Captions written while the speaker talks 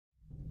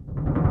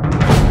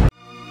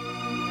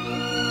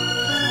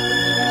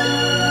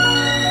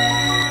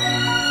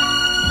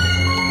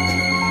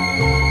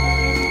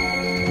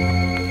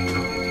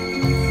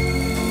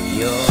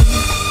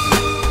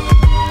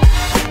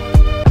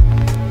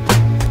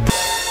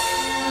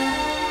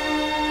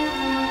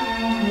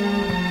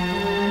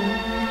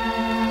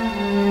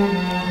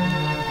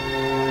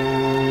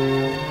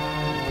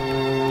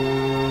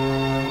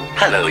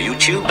Hello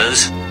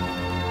YouTubers.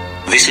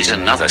 This is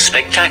another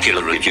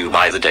spectacular review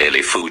by the Daily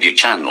Foodie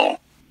channel.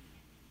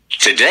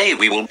 Today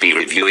we will be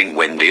reviewing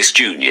Wendy's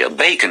Junior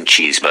Bacon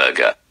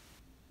Cheeseburger.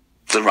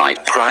 The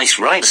right price,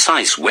 right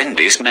size.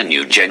 Wendy's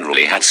menu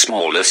generally had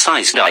smaller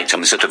sized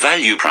items at a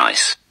value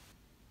price.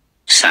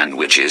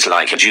 Sandwiches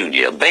like a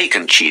Junior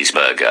Bacon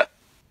Cheeseburger.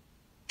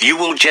 You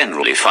will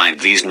generally find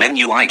these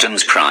menu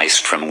items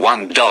priced from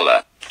 $1,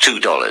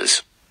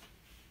 $2.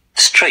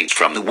 Straight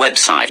from the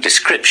website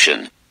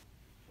description.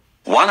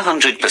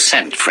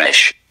 100%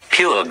 fresh,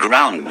 pure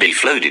ground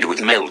beef loaded with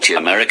melty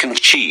American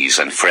cheese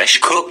and fresh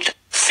cooked,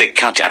 thick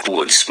cut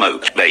wood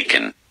smoked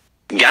bacon.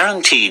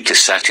 Guaranteed to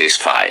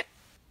satisfy.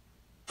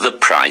 The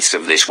price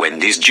of this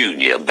Wendy's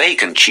Junior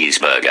Bacon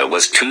Cheeseburger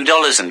was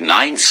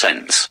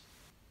 $2.09.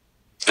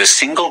 The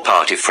single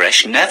party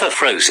fresh never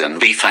frozen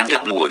beef and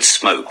wood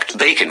smoked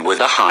bacon were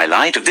the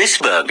highlight of this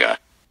burger.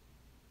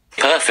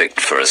 Perfect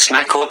for a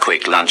snack or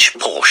quick lunch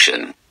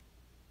portion.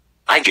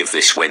 I give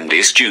this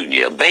Wendy's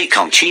Junior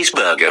Bacon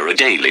Cheeseburger a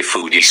Daily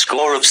Foodie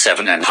score of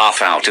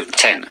 7.5 out of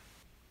 10.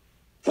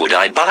 Would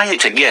I buy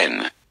it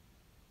again?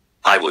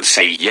 I would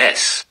say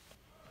yes.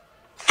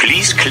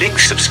 Please click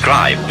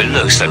subscribe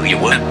below so you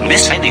won't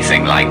miss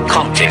anything like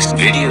contest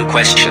video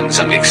questions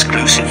and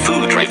exclusive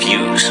food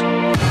reviews.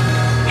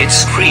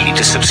 It's free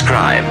to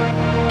subscribe.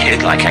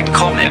 Hit like and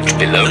comment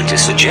below to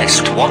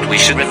suggest what we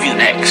should review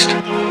next.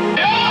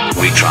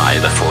 We try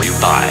before you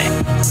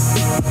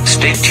buy.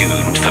 Stay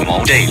tuned for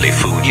more Daily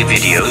Foodie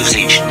videos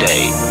each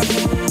day.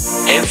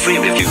 Every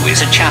review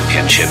is a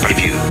championship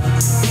review.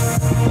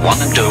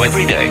 1 and 2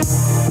 every day.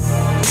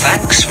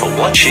 Thanks for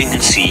watching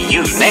and see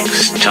you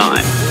next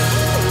time.